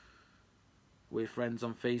 We're friends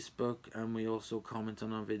on Facebook, and we also comment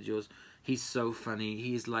on our videos. He's so funny.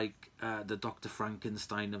 He's like the Dr.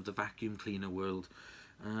 Frankenstein of the vacuum cleaner world.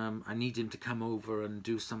 I need him to come over and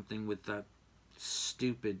do something with that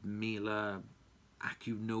stupid Miele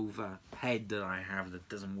Acunova head that I have that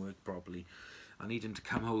doesn't work properly. I need him to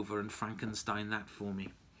come over and Frankenstein that for me.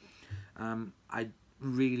 I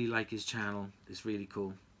really like his channel. It's really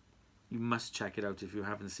cool. You must check it out if you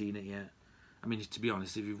haven't seen it yet. I mean, to be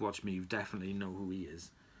honest, if you've watched me, you definitely know who he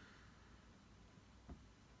is.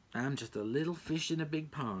 I'm just a little fish in a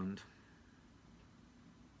big pond.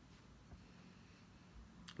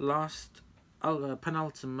 Last,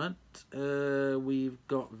 penultimate, we've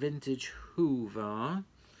got Vintage Hoover.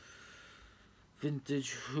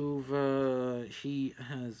 Vintage Hoover, he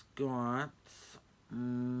has got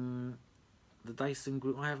the Dyson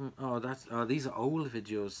Groom. I haven't. These are old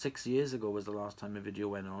videos. 6 years ago was the last time a video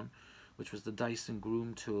went on, which was the Dyson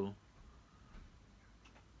Groom tool.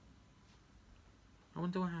 I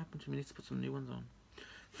wonder what happened to me. I need to put some new ones on.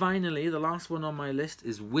 Finally, the last one on my list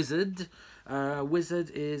is Wizard. Wizard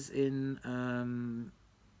is in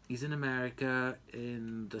he's in America,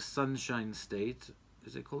 in the Sunshine State.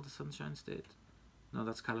 Is it called the Sunshine State? No,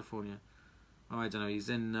 that's California. Oh, I don't know. He's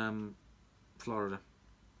in Florida.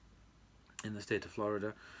 In the state of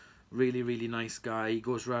Florida. Really, really nice guy. He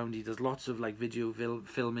goes around, he does lots of like video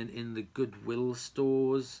filming in the Goodwill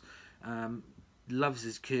stores. Loves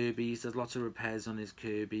his Kirby's, does lots of repairs on his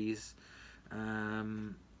Kirby's.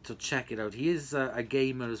 So check it out. He is a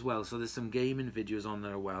gamer as well, so there's some gaming videos on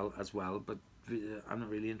there as well, but I'm not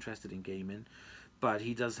really interested in gaming. But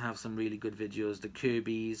he does have some really good videos. The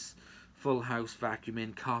Kirby's, full house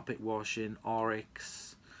vacuuming, carpet washing,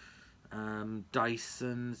 Oryx,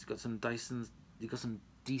 Dysons. He's got some Dysons. He's got some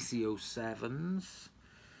DC07s.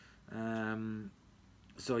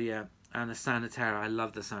 So yeah, and a Sanitaire. I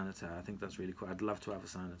love the Sanitaire. I think that's really cool. I'd love to have a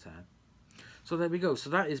Sanitaire. So there we go.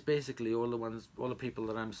 So that is basically all the people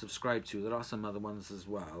that I'm subscribed to. There are some other ones as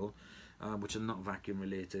well, which are not vacuum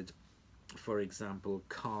related. For example,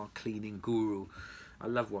 Car Cleaning Guru. I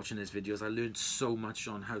love watching his videos. I learned so much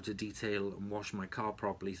on how to detail and wash my car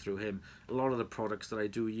properly through him. A lot of the products that I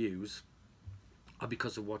do use are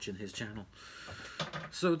because of watching his channel.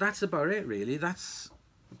 So that's about it really. That's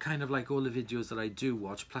kind of like all the videos that I do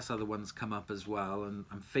watch, plus other ones come up as well. And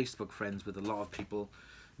I'm Facebook friends with a lot of people,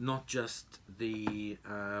 not just the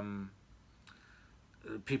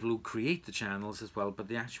people who create the channels as well, but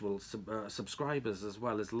the actual subscribers as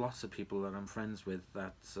well. There's lots of people that I'm friends with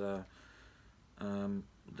that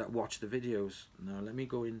that watch the videos. Now let me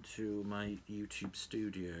go into my YouTube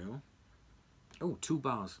studio. Oh, 2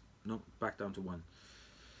 bars. No, back down to 1.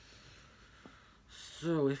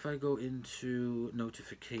 So if I go into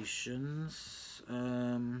notifications,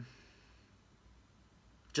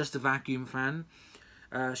 Just a Vacuum Fan,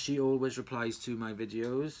 she always replies to my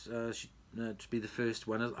videos. She to be the first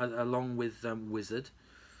one, along with Wizard.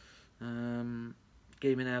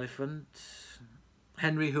 Gaming Elephant,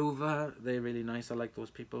 Henry Hoover, they're really nice. I like those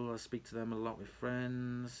people. I speak to them a lot with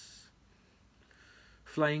friends.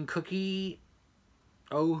 Flying Cookie,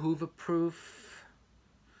 Oh Hoover Proof,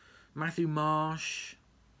 Matthew Marsh,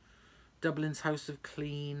 Dublin's House of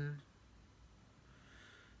Clean,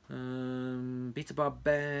 Beta Bar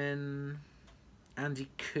Ben, Andy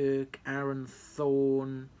Kirk, Aaron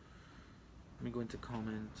Thorne. Let me go into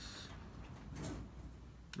comments.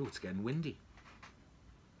 Oh, it's getting windy.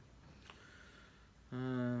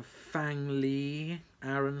 Fang Lee,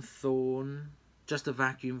 Aaron Thorne, Just a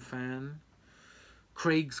Vacuum Fan,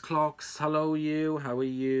 Craig's Clocks, hello you, how are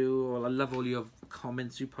you? Well, I love all your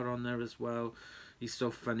comments you put on there as well. He's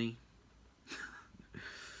so funny.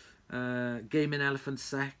 Gaming Elephant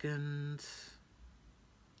Second.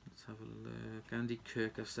 Let's have a look. Andy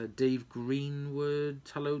Kirk, I've said. Dave Greenwood,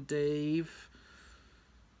 hello Dave.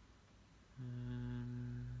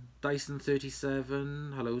 Dyson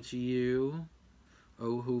 37, hello to you.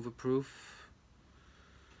 Oh Hoover Proof.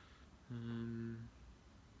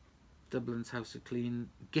 Dublin's House of Clean.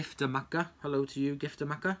 Gifter Mucker, hello to you, Gifter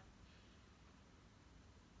Mucker.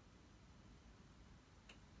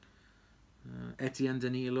 Etienne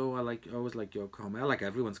Danilo, I always like your comment. I like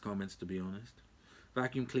everyone's comments, to be honest.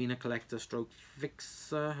 Vacuum Cleaner Collector Stroke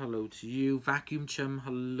Fixer, hello to you. Vacuum Chum,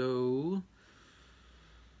 hello.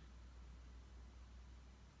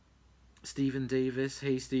 Stephen Davis,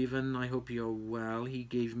 hey Stephen, I hope you're well. He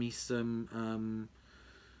gave me some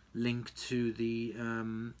link to the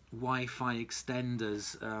Wi-Fi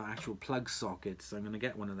extenders, actual plug sockets. I'm going to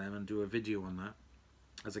get one of them and do a video on that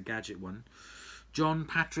as a gadget one. John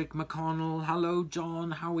Patrick McConnell, hello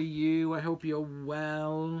John, how are you? I hope you're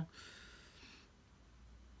well.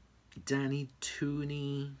 Danny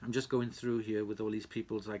Tooney, I'm just going through here with all these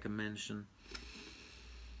people so I can mention.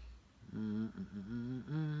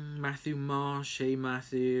 Matthew Marsh, hey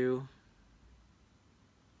Matthew.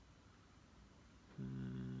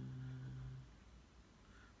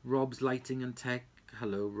 Rob's Lighting and Tech,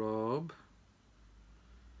 hello Rob.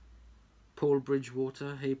 Paul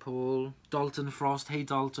Bridgewater, hey Paul. Dalton Frost, hey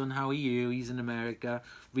Dalton, how are you? He's in America,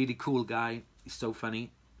 really cool guy, he's so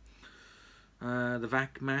funny. The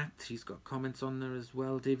Vac Matt, he's got comments on there as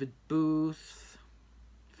well. David Booth,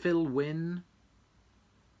 Phil Wynn,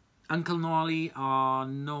 Uncle Nolly,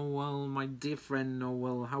 Noel, my dear friend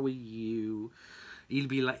Noel, how are you? He'll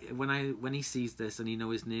be like, when he sees this and he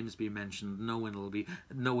know his name's being mentioned, Noel will be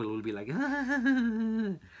like,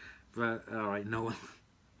 but all right, Noel.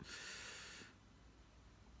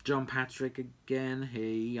 John Patrick again,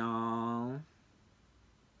 hey y'all.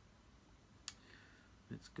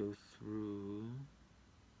 Let's go through.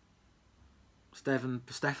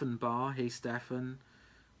 Stefan Barr, hey Stefan.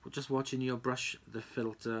 Just watching your brush the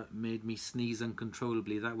filter made me sneeze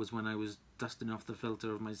uncontrollably. That was when I was dusting off the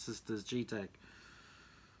filter of my sister's G-Tech.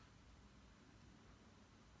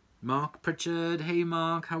 Mark Pritchard, hey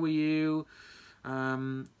Mark, how are you?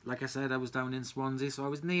 Like I said, I was down in Swansea, so I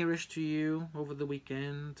was nearish to you over the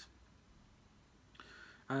weekend.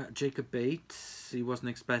 Jacob Bates, he wasn't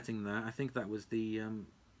expecting that. I think that was the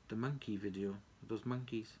monkey video, those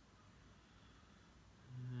monkeys.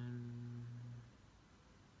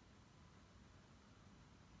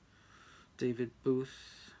 David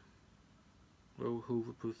Booth,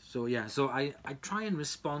 Hoover Booth. So yeah, so I try and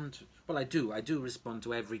respond. Well, I do respond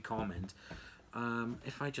to every comment.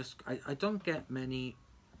 If I don't get many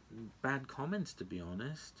bad comments, to be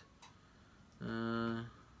honest.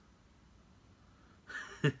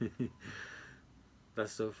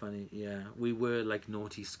 That's so funny. Yeah, we were like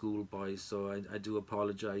naughty schoolboys, so I do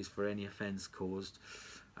apologize for any offense caused.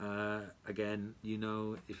 Again, you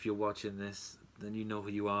know, if you're watching this, then you know who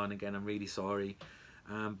you are, and again, I'm really sorry.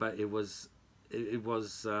 But it was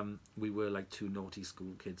we were like two naughty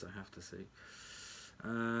school kids, I have to say.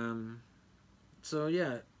 So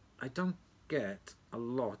yeah, I don't get a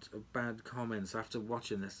lot of bad comments after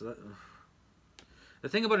watching this. The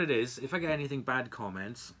thing about it is, if I get anything bad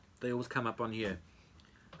comments, they always come up on here,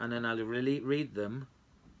 and then I'll really read them,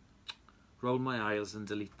 roll my eyes and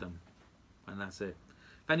delete them, and that's it.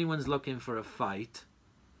 If anyone's looking for a fight,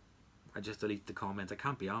 I just delete the comment. I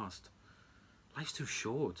can't be asked. Life's too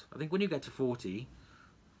short. I think when you get to 40,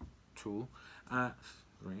 you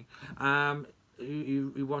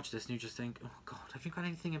watch this and you just think, oh God, have you got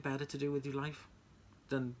anything better to do with your life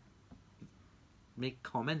than make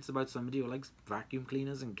comments about somebody who likes vacuum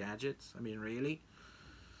cleaners and gadgets? I mean, really?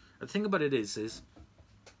 The thing about it is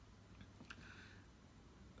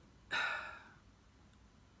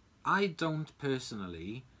I don't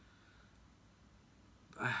personally.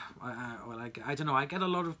 I don't know. I get a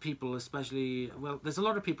lot of people, especially. Well, there's a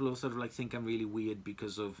lot of people who sort of like think I'm really weird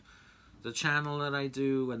because of the channel that I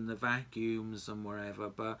do and the vacuums and wherever.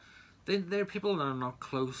 But they're people that are not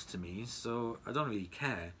close to me, so I don't really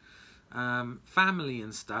care. Family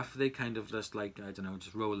and stuff, they kind of just like, I don't know,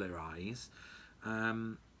 just roll their eyes.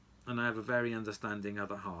 And I have a very understanding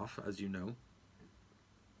other half, as you know.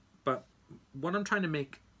 But what I'm trying to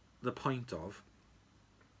make the point of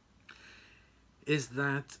is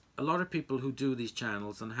that a lot of people who do these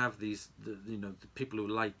channels and have these, you know, the people who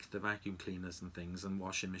like the vacuum cleaners and things and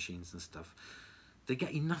washing machines and stuff, they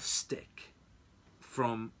get enough stick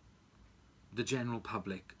from the general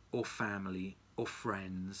public or family or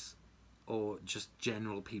friends or just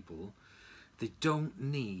general people. They don't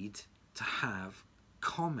need to have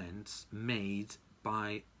comments made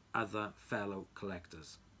by other fellow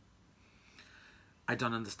collectors. I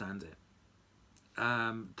don't understand it.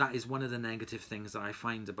 That is one of the negative things that I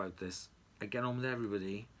find about this. I get on with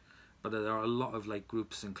everybody, but there are a lot of like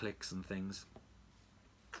groups and cliques and things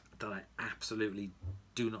that I absolutely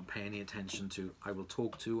do not pay any attention to. I will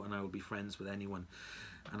talk to and I will be friends with anyone,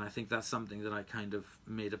 and I think that's something that I kind of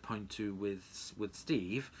made a point to with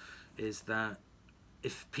Steve, is that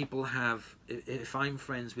if I'm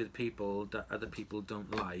friends with people that other people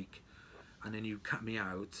don't like, and then you cut me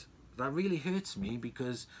out, that really hurts me,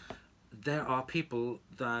 because there are people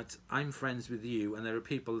that I'm friends with you, and there are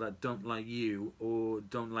people that don't like you, or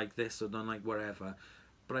don't like this, or don't like wherever,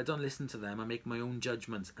 but I don't listen to them. I make my own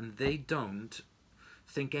judgments, and they don't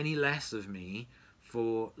think any less of me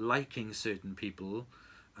for liking certain people.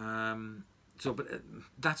 But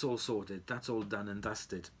that's all sorted. That's all done and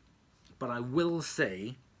dusted. But I will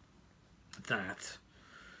say that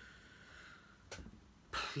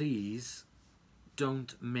please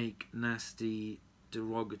don't make nasty,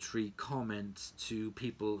 derogatory comments to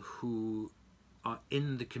people who are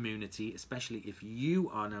in the community, especially if you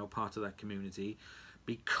are now part of that community,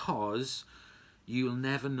 because you'll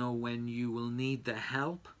never know when you will need their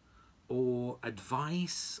help or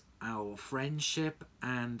advice or friendship.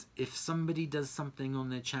 And if somebody does something on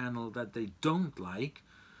their channel that they don't like,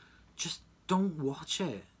 just don't watch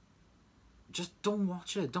it. just don't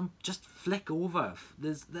watch it. Don't just flick over.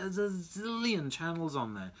 There's a zillion channels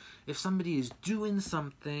on there. If somebody is doing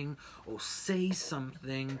something or say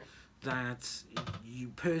something that you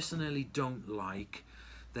personally don't like,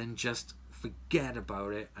 then just forget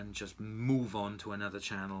about it and just move on to another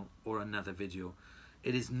channel or another video.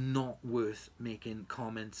 It is not worth making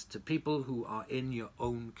comments to people who are in your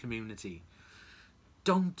own community.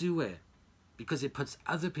 Don't do it, because it puts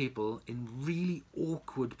other people in really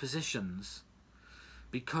awkward positions.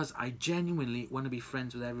 Because I genuinely want to be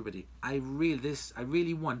friends with everybody. I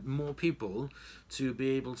really want more people to be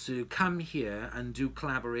able to come here and do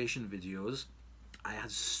collaboration videos. I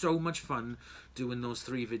had so much fun doing those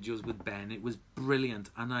 3 videos with Ben. It was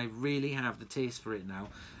brilliant, and I really have the taste for it now,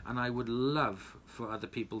 and I would love for other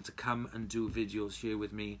people to come and do videos here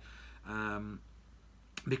with me,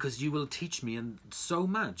 because you will teach me so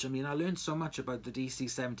much. I mean, I learned so much about the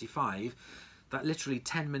DC75 that literally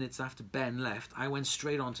 10 minutes after Ben left, I went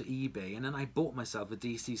straight onto eBay, and then I bought myself a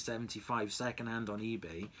DC75 second-hand on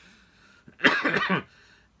eBay.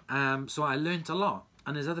 So I learnt a lot.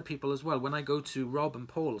 And there's other people as well. When I go to Rob and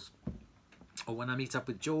Paul's, or when I meet up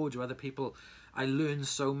with George or other people, I learn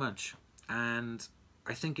so much. And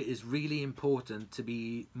I think it is really important to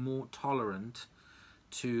be more tolerant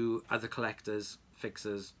to other collectors,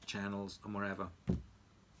 fixers, channels, and wherever.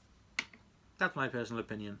 That's my personal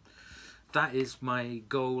opinion. That is my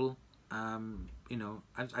goal. You know,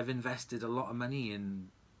 I've invested a lot of money in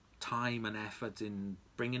time and effort in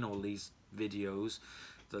bringing all these videos.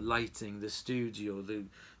 The lighting, the studio,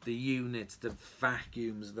 the units, the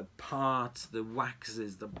vacuums, the parts, the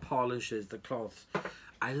waxes, the polishes, the cloths.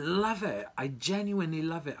 I love it. I genuinely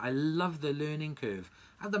love it. I love the learning curve.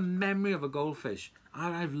 I have the memory of a goldfish.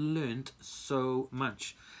 I've learnt so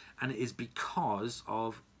much. And it is because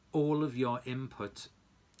of all of your input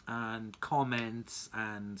and comments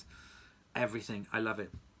and everything. I love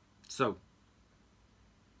it. So,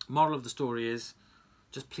 moral of the story is,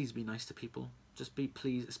 just please be nice to people. Just be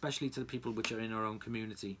pleased, especially to the people which are in our own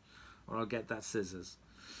community, or I'll get that scissors.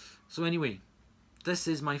 So anyway, this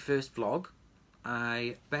is my first vlog.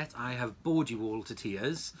 I bet I have bored you all to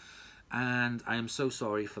tears, and I am so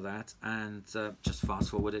sorry for that. And just fast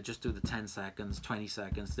forward it, just do the 10 seconds, 20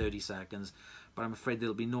 seconds, 30 seconds. But I'm afraid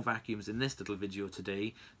there'll be no vacuums in this little video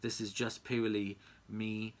today. This is just purely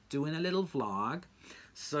me doing a little vlog.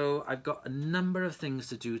 So I've got a number of things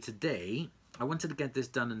to do today. I wanted to get this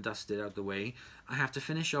done and dusted out the way. I have to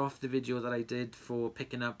finish off the video that I did for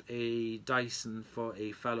picking up a Dyson for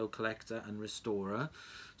a fellow collector and restorer.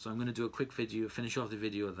 So I'm going to do a quick video, finish off the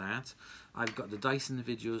video of that. I've got the Dyson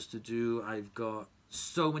videos to do. I've got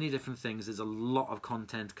so many different things. There's a lot of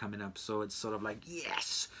content coming up. So it's sort of like,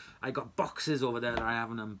 yes! I got boxes over there that I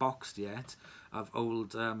haven't unboxed yet of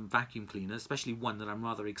old vacuum cleaners, especially one that I'm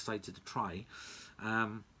rather excited to try.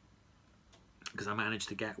 Because I managed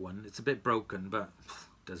to get one. It's a bit broken, but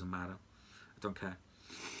doesn't matter. I don't care.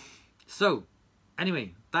 So,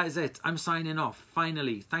 anyway, that is it. I'm signing off.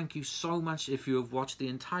 Finally, thank you so much if you have watched the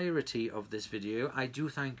entirety of this video. I do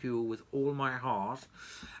thank you with all my heart.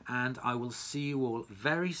 And I will see you all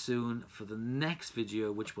very soon for the next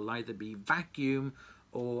video, which will either be vacuum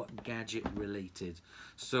or gadget related.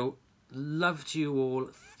 So, love to you all.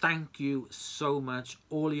 Thank you so much.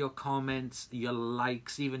 All your comments, your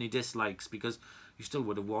likes, even your dislikes, because you still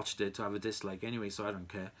would have watched it to have a dislike anyway, so I don't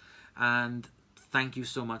care. And thank you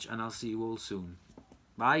so much, and I'll see you all soon.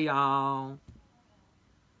 Bye, y'all.